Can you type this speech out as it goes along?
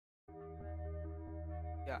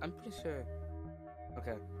Yeah, I'm pretty sure.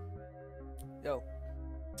 Okay. Yo.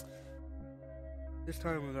 This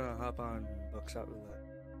time we're gonna hop on Buckshot Roulette.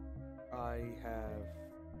 I have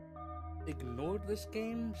ignored this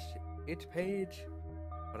game's its page,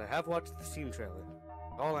 but I have watched the Steam trailer.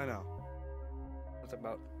 All I know. It's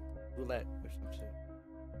about roulette or some shit.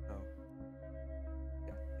 So,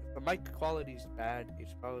 yeah. If the mic quality's bad,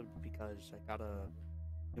 it's probably because I got a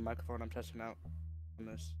new microphone I'm testing out on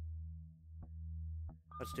this.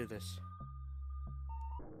 Let's do this.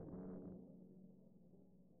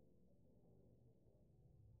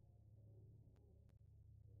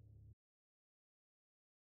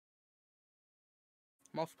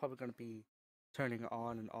 I'm also probably going to be turning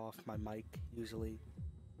on and off my mic, usually.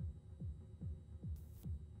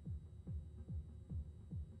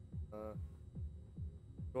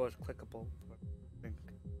 Door is clickable, but I think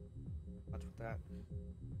that's with that.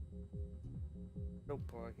 No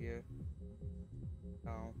bar here.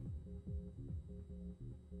 No.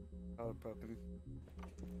 Oh, broken.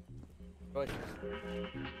 Choices.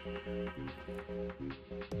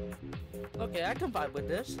 Okay, I can vibe with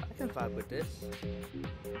this. I can vibe with this.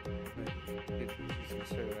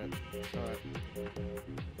 Alright.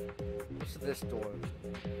 What's this door?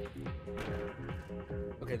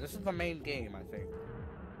 Okay, this is the main game, I think.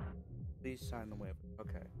 Please sign the waiver.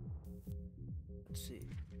 Okay. Let's see.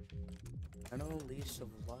 I know lease of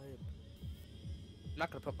life. I'm not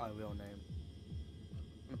gonna put my real name.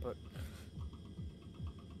 I'm gonna put.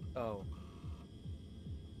 Oh.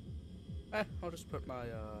 I'll just put my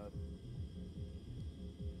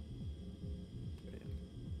put it in.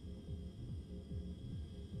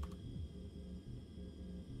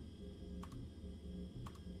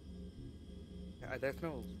 Yeah, there's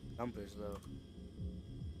no numbers though.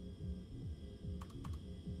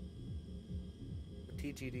 The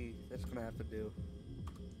TGD, that's gonna have to do.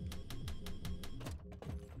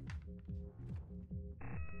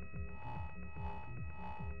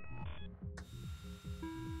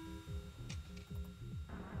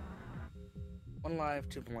 One live,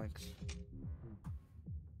 2 blanks.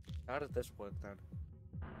 How does this work then?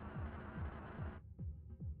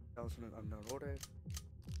 1,000 unknown order.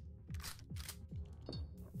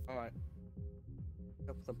 Alright.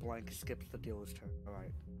 The blank skips the dealer's turn.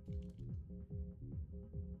 Alright.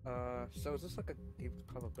 So is this like a game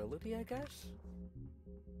probability, I guess?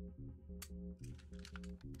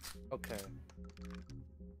 Okay.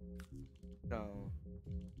 No.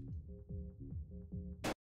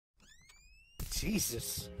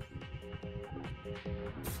 Jesus!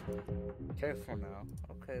 Careful now.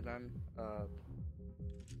 Okay then,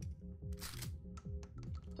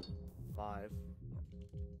 5.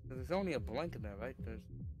 There's only a blank in there, right? There's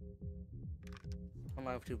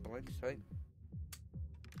only have 2 blanks, right?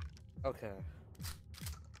 Okay.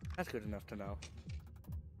 That's good enough to know.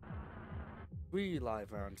 3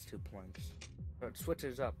 live rounds, 2 blanks. So it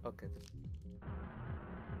switches up. Okay.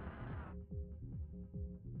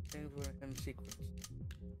 Things were in sequence.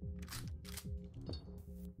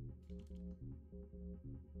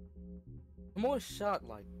 More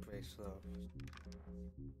shot-like brace though.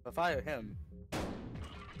 If I fire him,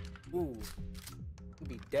 ooh, he'd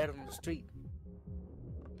be dead on the street.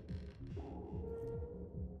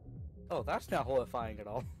 Oh, that's not horrifying at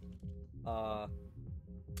all.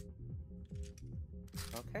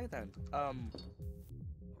 Okay then.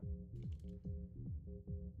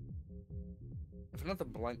 If another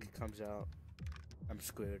blank comes out, I'm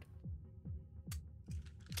screwed.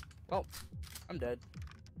 Well, I'm dead.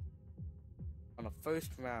 On the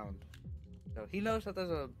first round. So he knows that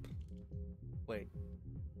there's a... Wait.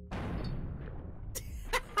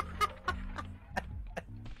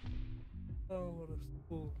 Oh, what a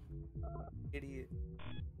fool. Idiot.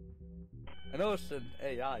 I know it's an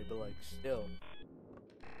AI, but like, still.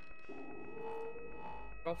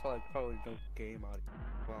 Also, like, probably no game audio.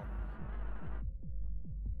 Wow.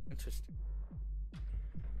 Interesting.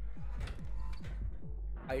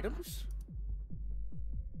 Items?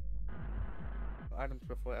 Items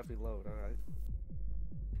before every load, alright.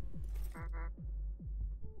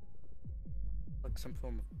 Like some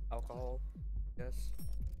form of alcohol, I guess.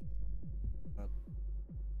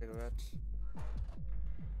 Cigarettes.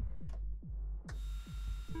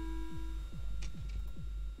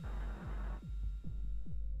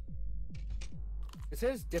 This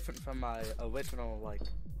is different from my original, like,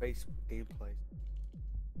 base gameplay.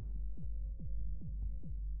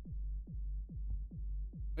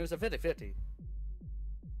 It was a 50-50.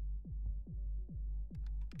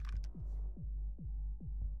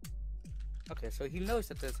 Okay, so he knows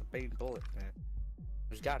that there's a bane bullet there.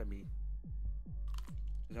 There's gotta be.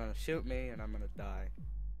 He's gonna shoot me and I'm gonna die.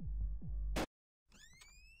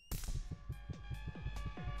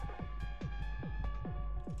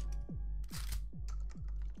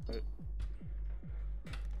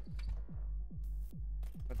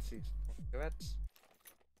 see. Cigarettes.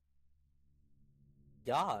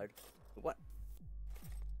 Yard. What?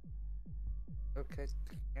 Okay,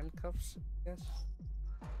 handcuffs, I guess.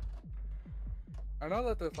 I know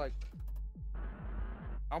that there's like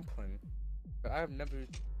dumpling, but I have never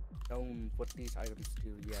known what these items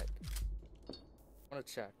do yet. I wanna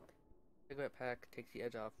check. Cigarette pack takes the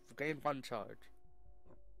edge off. Gain 1 charge.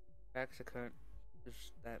 Packs a current.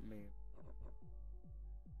 Does that mean?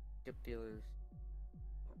 Skip dealers.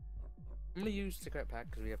 I'm gonna use cigarette pack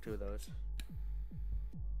because we have 2 of those.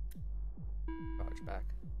 Charge back.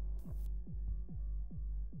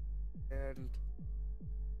 And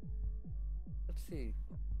let's see.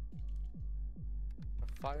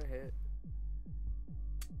 A fire hit.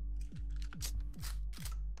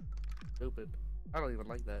 Stupid. I don't even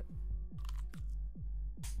like that.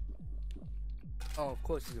 Oh, of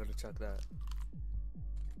course he's gonna chuck that.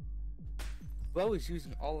 Bo is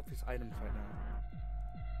using all of his items right now.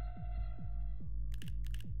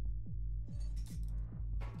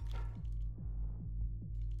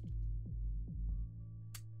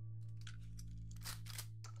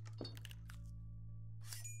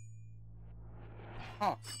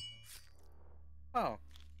 Huh. Oh.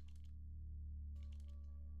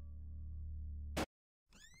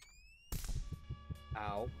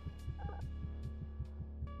 Ow.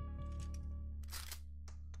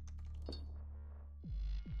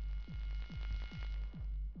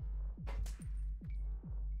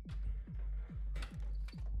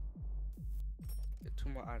 Get 2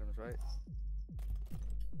 more items, right?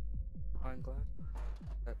 Pine glass.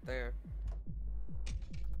 That there.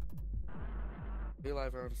 Real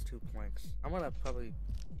life earns 2 planks. I'm gonna probably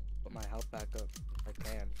put my health back up if I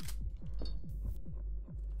can.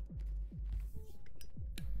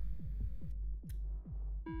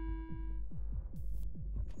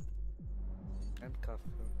 Handcuff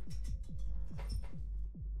him.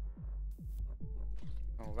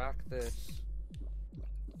 I'll rack this.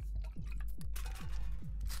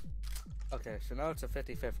 Okay, so now it's a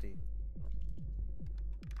 50-50.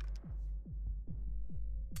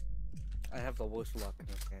 I have the worst luck in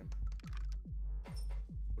this game.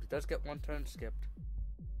 But he does get 1 turn skipped.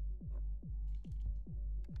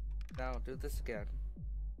 Now do this again.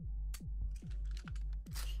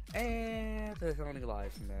 And there's only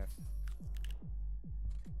lives in there.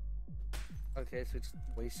 Okay, so it just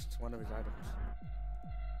wastes 1 of his items.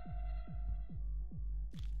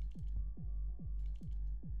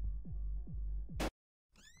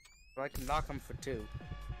 So I can knock him for 2.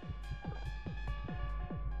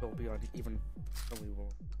 It'll be on even. So we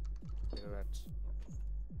will. Cigarettes.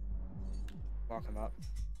 Lock him up.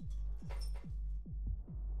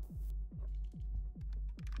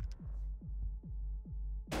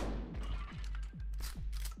 There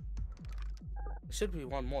should be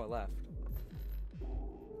 1 more left.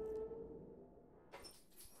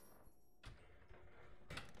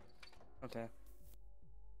 Okay.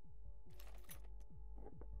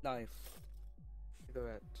 Knife.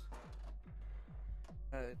 Cigarette.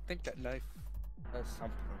 I think that knife does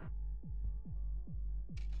something.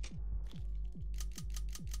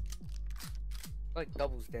 Like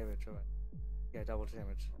doubles damage, right? Yeah, doubles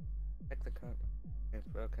damage. Check the current.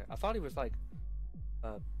 Okay. I thought he was like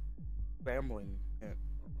rambling. Yeah.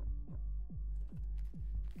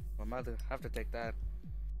 Well, I might have to take that.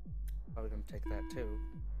 Probably gonna take that too.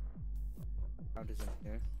 Found his in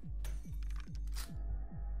here.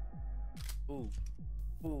 Ooh.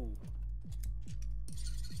 Ooh.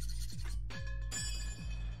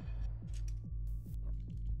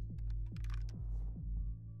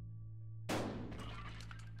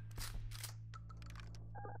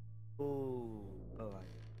 Ooh. Alright.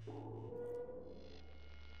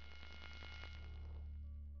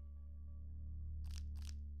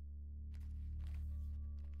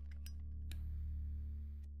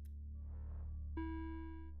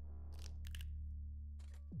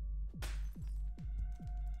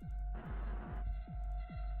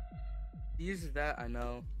 He uses that, I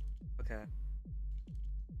know. Okay.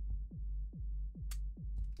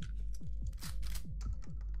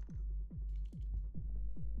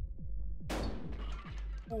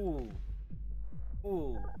 Ooh.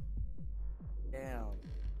 Ooh. Damn.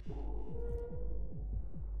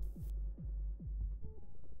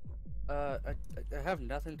 I have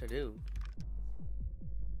nothing to do.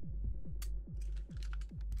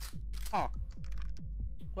 Huh.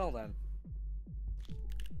 Well then.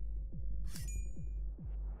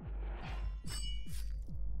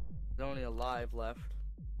 There's only a live left.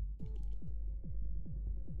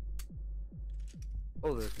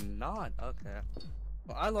 Oh, there's not? Okay.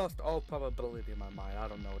 Well, I lost all probability in my mind. I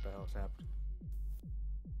don't know what the hell's happened.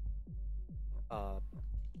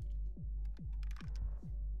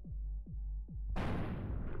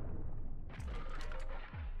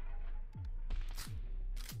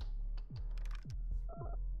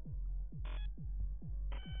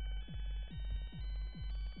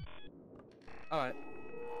 Alright.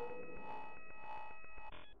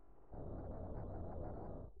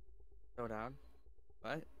 Go down.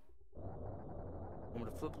 Right? No more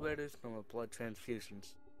defibrillators, no more blood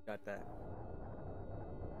transfusions. Got that.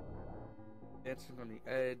 Dancing on the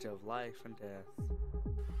edge of life and death.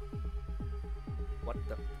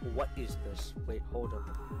 What is this? Wait, hold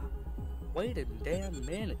up. Wait a damn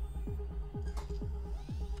minute.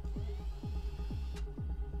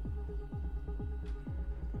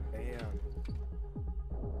 Damn.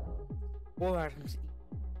 4 items each.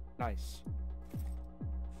 Nice.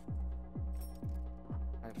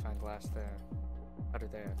 I can find glass there. Out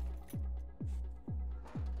of there.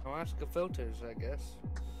 I'll ask the filters, I guess.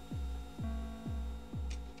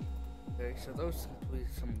 Okay, so those seem to be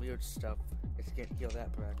some weird stuff. I just can't heal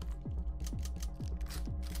that back.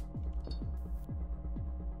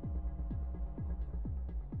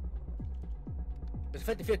 It's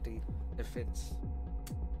 50-50 if it's...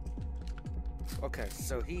 Okay,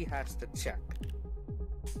 so he has to check.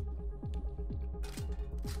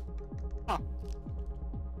 Huh.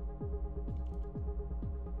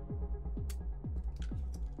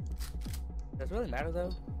 Does it really matter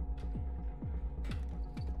though?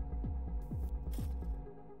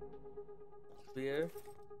 Beer,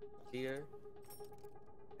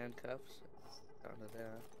 handcuffs, down to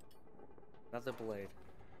there. Another blade.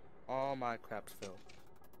 All my crap's filled.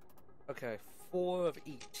 Okay, 4 of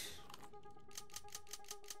each.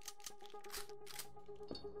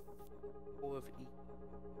 4 of each.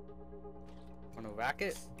 On a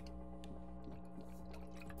racket.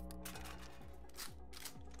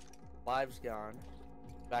 Lives gone.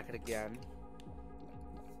 Racket again.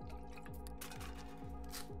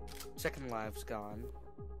 Second live's gone.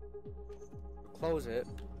 Close it.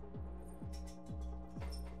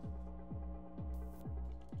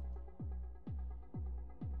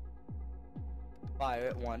 Fire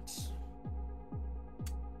it once.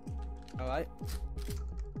 Alright.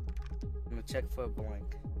 I'm gonna check for a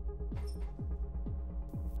blank.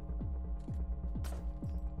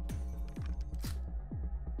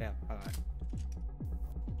 Yeah, alright.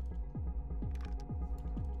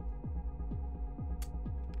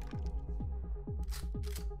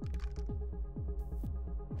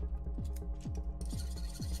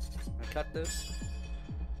 Cut this.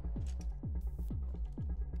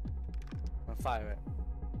 I'll fire it.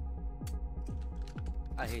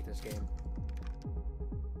 I hate this game.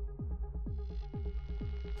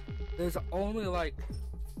 There's only like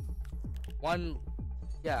one,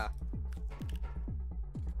 yeah.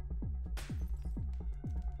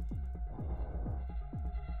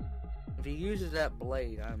 If he uses that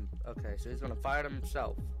blade, I'm okay. So he's gonna fire it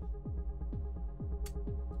himself.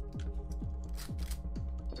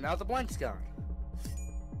 Now the blank's gone.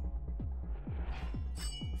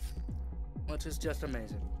 Which is just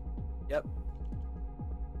amazing. Yep.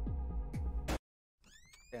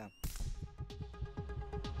 Yeah.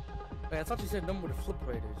 Wait, I thought you said no more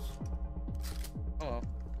defibrillators. Oh well.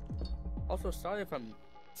 Also, sorry if I'm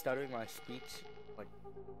stuttering my speech. Like,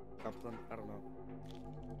 something. I don't know.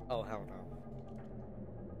 Oh, hell no.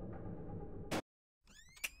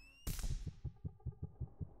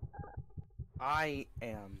 I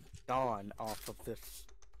am gone off of this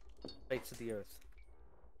face of the earth.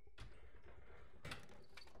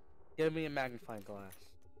 Give me a magnifying glass.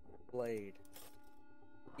 Blade.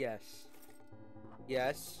 Yes.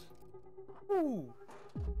 Yes. Ooh.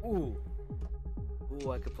 Ooh.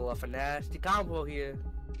 Ooh, I could pull off a nasty combo here.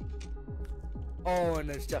 Oh, and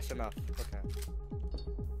there's just enough. Okay.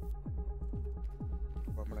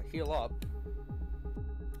 Well, I'm gonna heal up.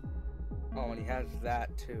 Oh, and he has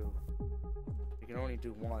that too. You can only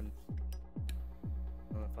do one.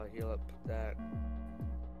 If I heal up that.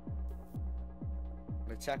 I'm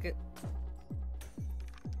gonna check it.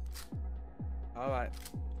 Alright.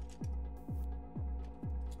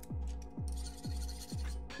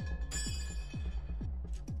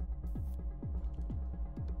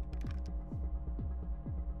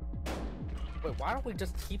 Wait, why don't we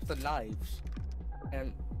just keep the knives?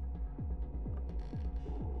 And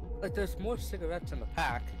like there's more cigarettes in the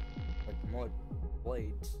pack. Like more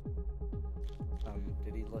blades.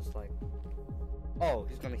 Did he list like oh,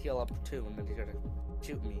 he's gonna heal up too and then he's gonna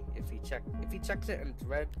shoot me if he checks it and it's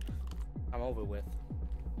red, I'm over with.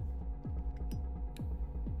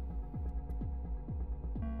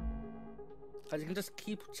 Cause you can just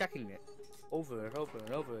keep checking it over and over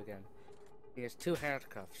and over again. He has 2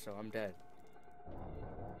 handcuffs, so I'm dead.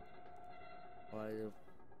 Well, you're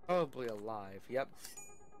probably alive. Yep.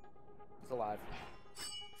 He's alive.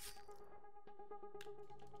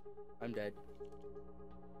 I'm dead.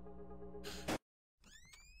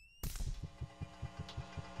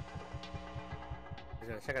 He's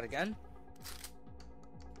gonna check it again.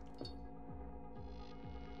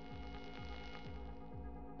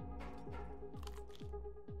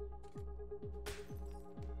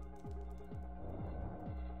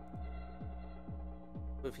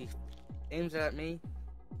 If he aims at me,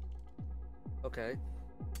 okay.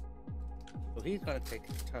 So he's gonna take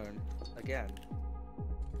his turn again.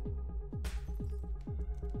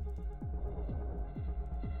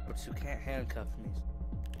 But you can't handcuff me.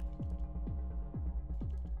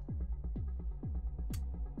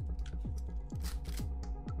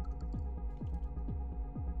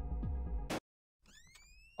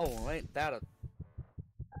 Oh, ain't that a...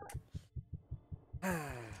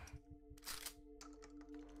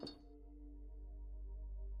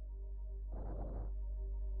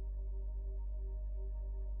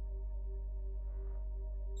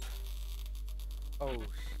 Oh,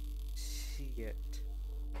 shit.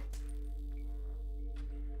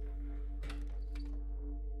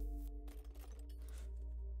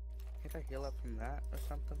 Can't I heal up from that or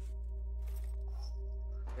something?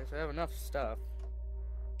 Yes, I have enough stuff.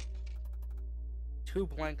 2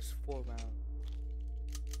 blanks, 4 rounds.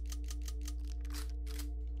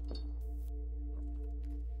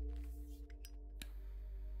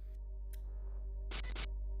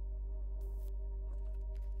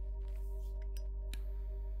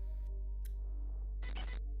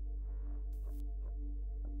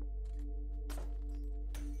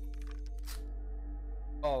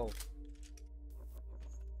 Oh.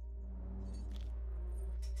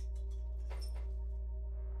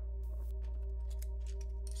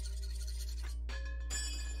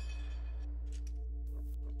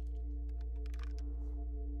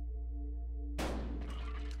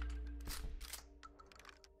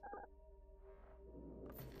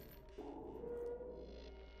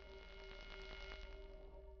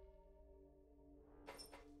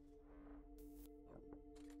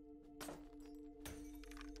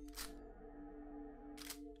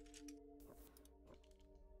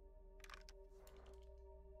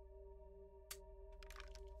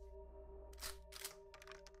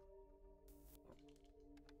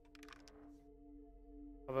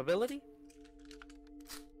 Probability?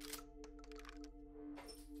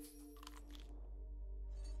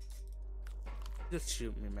 Just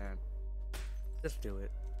shoot me, man. Just do it.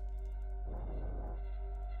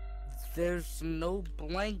 There's no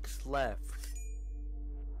blanks left.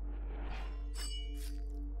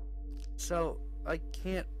 So, I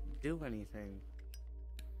can't do anything.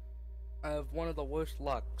 I have one of the worst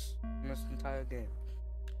lucks in this entire game.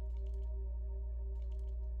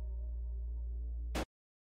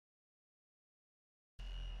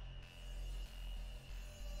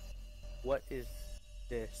 What is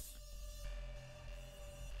this?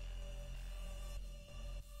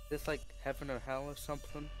 This like heaven or hell or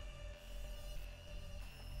something?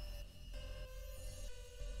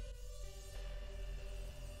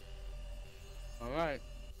 Alright.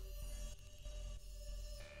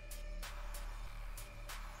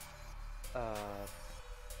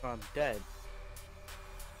 I'm dead.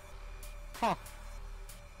 Huh.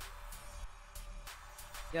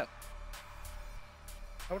 Yep.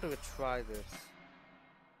 How do we try this?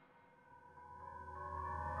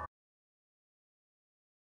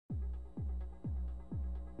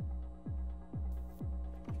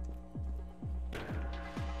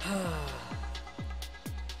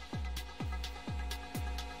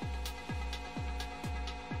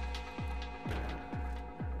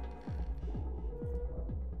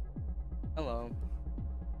 Hello.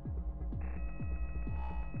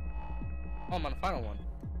 Oh, I'm on the final one.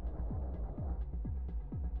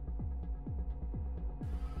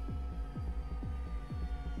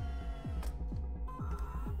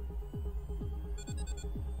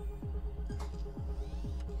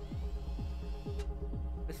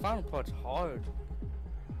 This final part's hard.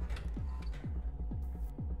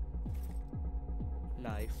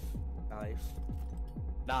 Knife. Knife.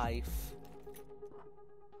 Knife.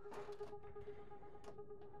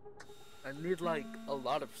 I need like a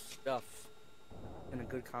lot of stuff in a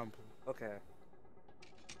good combo. Okay.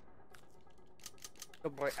 So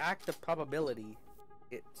by act of probability,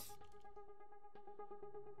 it's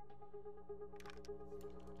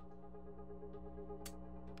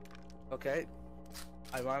okay.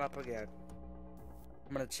 I line up again.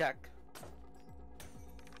 I'm gonna check.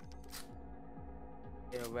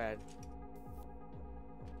 Yeah, red.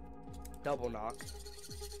 Double knock.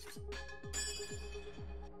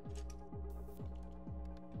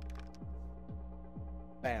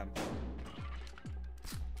 Bam.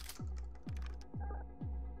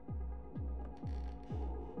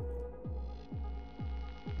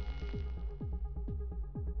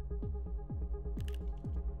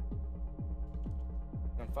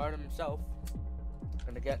 fired himself.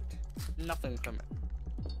 Gonna get nothing from it.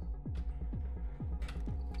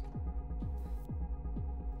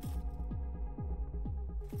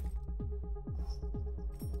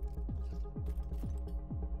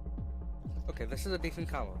 Okay, this is a decent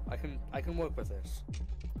combo. I can work with this.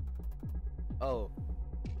 Oh.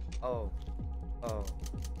 Oh. Oh.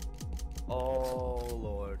 Oh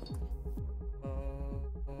Lord. Oh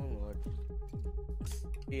Lord.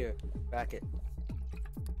 Here, back it.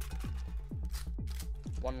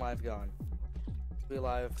 1 life gone. 3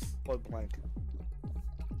 lives, point blank.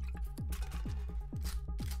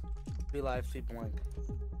 3 lives, 3 blank.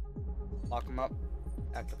 Lock him up.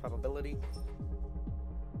 Active probability.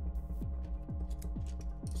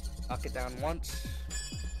 Knock it down once.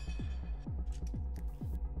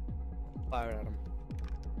 Fire at him.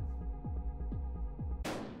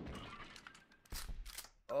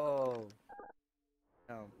 Oh.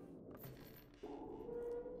 No.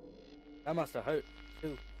 That must have hurt,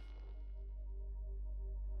 too.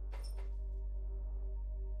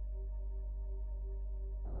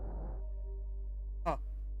 Huh.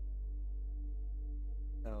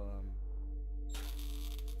 No,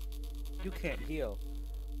 you can't heal.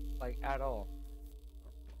 Like, at all.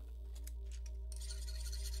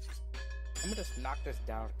 I'm gonna just knock this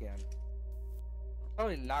down again.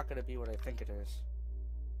 Probably not gonna be what I think it is.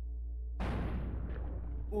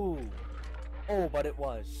 Ooh. Oh, but it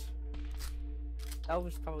was. That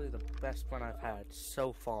was probably the best one I've had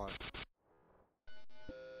so far.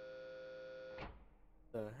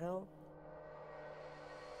 The hell?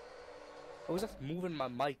 I was just moving my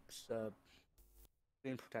mic's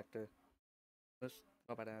screen protector. That's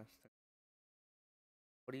not badass.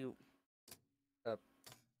 What do you?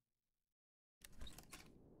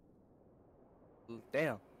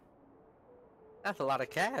 Damn. That's a lot of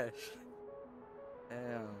cash.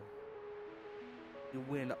 Damn. You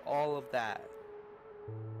win all of that.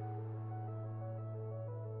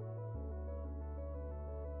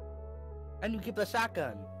 And you keep the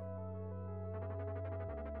shotgun.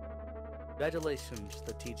 Congratulations,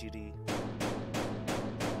 the TGD.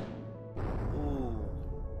 Ooh.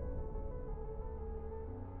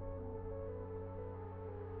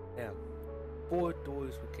 Damn. 4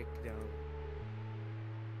 doors were kicked down.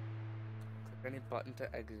 Click any button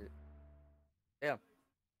to exit. Damn.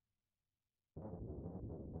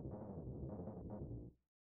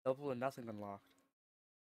 Double or nothing unlocked.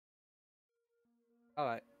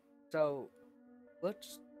 Alright. So,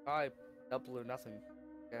 let's try double or nothing,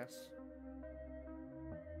 I guess.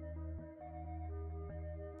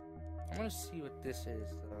 I want to see what this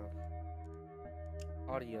is,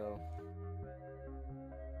 audio.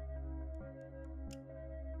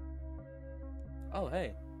 Oh,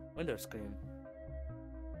 hey, window screen.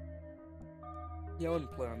 Yeah, I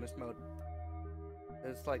wouldn't play on this mode.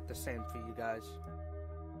 It's like the same for you guys.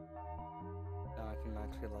 Now I can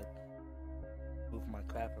actually, like, move my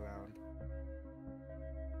crap around.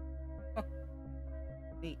 Huh.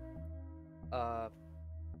 Neat.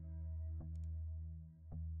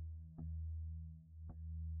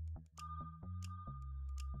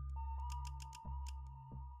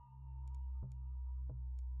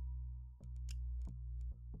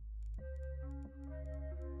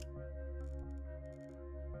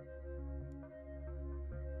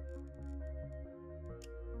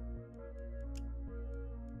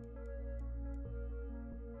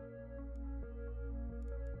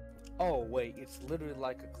 Oh, wait, it's literally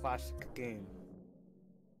like a classic game.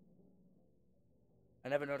 I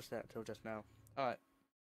never noticed that until just now. Alright.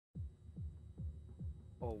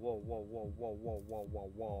 Oh, whoa, whoa, whoa, whoa, whoa, whoa,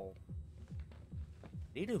 whoa, whoa.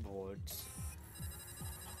 Leaderboards.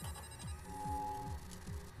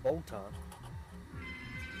 Volta.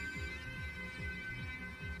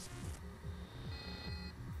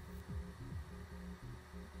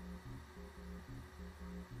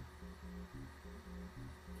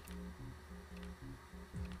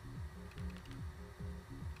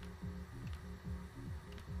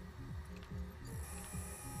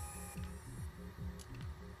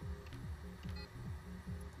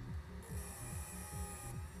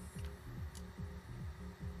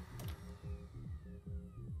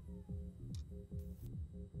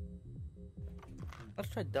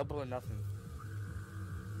 Let's try double or nothing.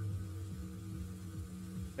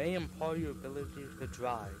 May impart your ability to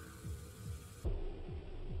drive.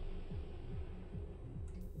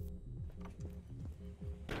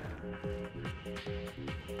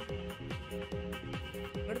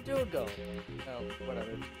 Where did it go? Oh,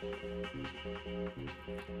 whatever.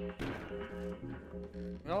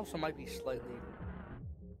 It also might be slightly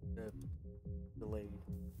delayed.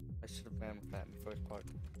 I should have ran with that in the first part.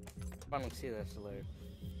 finally see this alert.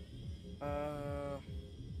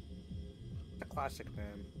 The classic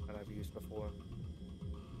name that I've used before.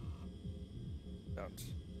 Don't.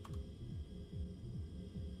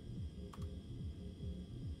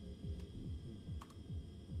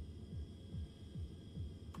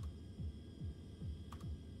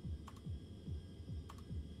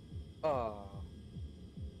 Oh.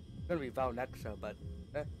 It's gonna be Val Nexa, but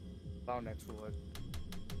Val Nexa will work.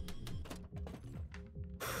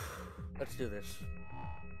 Let's do this.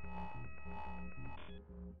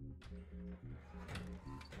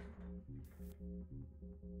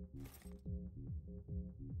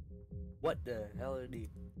 What the hell are these?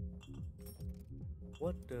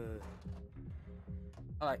 What the?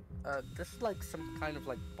 Alright, this is like some kind of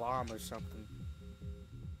like bomb or something.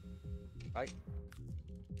 Right?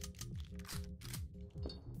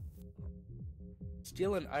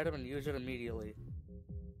 Steal an item and use it immediately.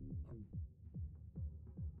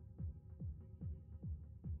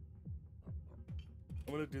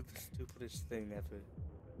 I'm gonna do the stupidest thing ever.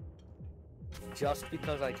 Just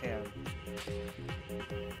because I can.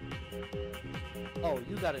 Oh,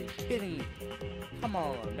 you gotta be kidding me. Come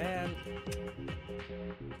on, man.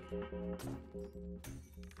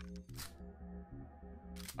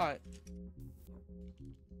 Alright.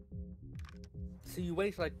 So you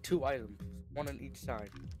waste like 2 items, one on each side.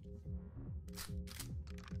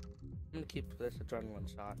 I'm gonna keep this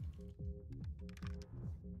adrenaline shot.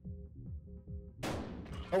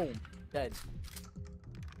 Boom, dead.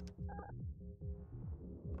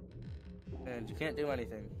 And you can't do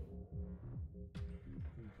anything.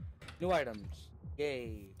 New items.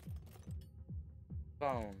 Yay.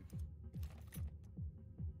 Phone.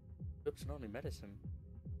 Oops, and only medicine.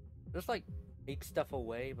 Just like take stuff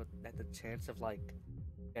away, but at the chance of like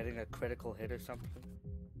getting a critical hit or something.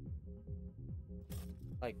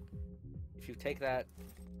 Like, if you take that,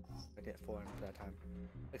 I did 4 that time.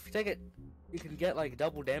 If you take it, you can get like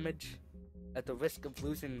double damage at the risk of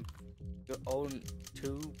losing your own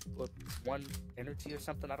 2 or 1 energy or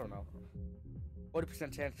something. I don't know.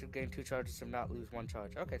 40% chance to gain 2 charges and not lose 1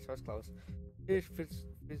 charge. Okay, so it's close.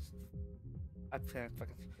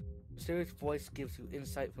 Mysterious voice gives you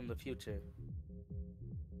insight from the future.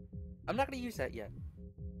 I'm not gonna use that yet.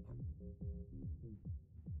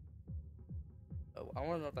 Oh, I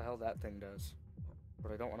wanna know what the hell that thing does.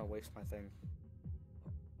 But I don't wanna waste my thing.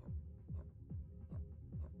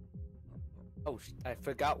 Oh, I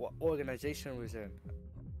forgot what organization was in.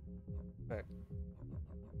 Okay.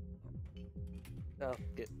 Oh,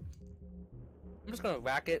 get. I'm just gonna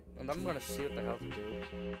rack it, and I'm gonna see what the hell to do.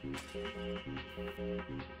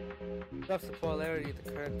 Stuff the polarity of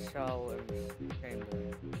the current shell and the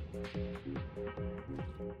chamber.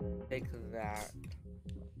 Take that.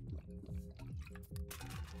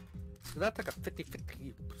 So that's like a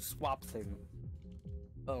 50-50 swap thing.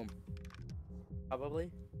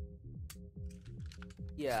 Probably.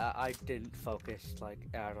 Yeah, I didn't focus, like,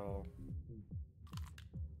 at all.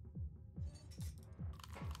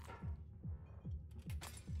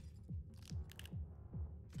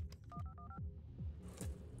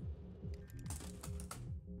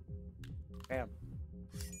 Damn.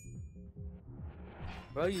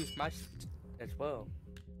 Bro, use my as well.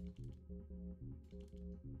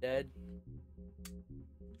 Dead.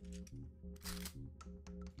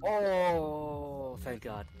 Oh, thank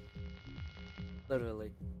God.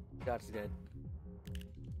 Literally. God's dead.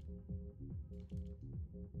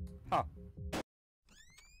 Huh.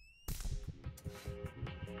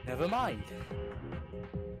 Never mind.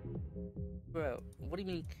 Bro, what do you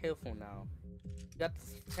mean careful now? You got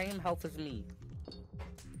the same health as me.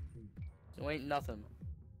 You ain't nothing.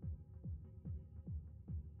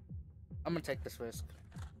 I'm gonna take this risk.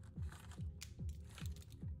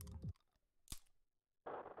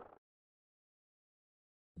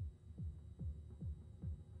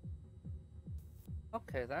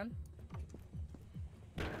 Okay then.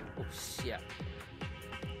 Oh shit.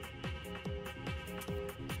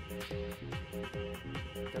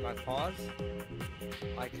 Can I pause?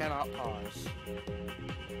 I cannot pause.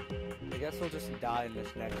 I guess we'll just die in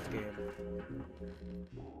this next game.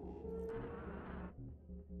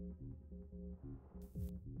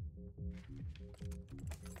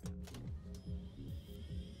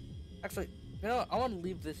 Actually, you know what? I want to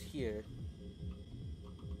leave this here.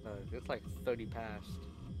 It's like 30 past.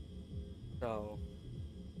 So,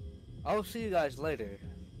 I'll see you guys later.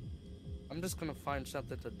 I'm just gonna find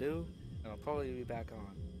something to do, and I'll probably be back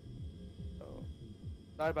on. So,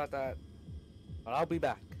 sorry about that, but I'll be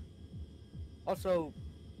back. Also,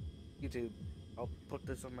 YouTube. I'll put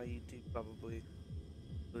this on my YouTube probably.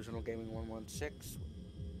 Delusional Gaming 116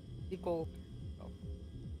 equal. Oh.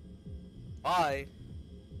 Bye.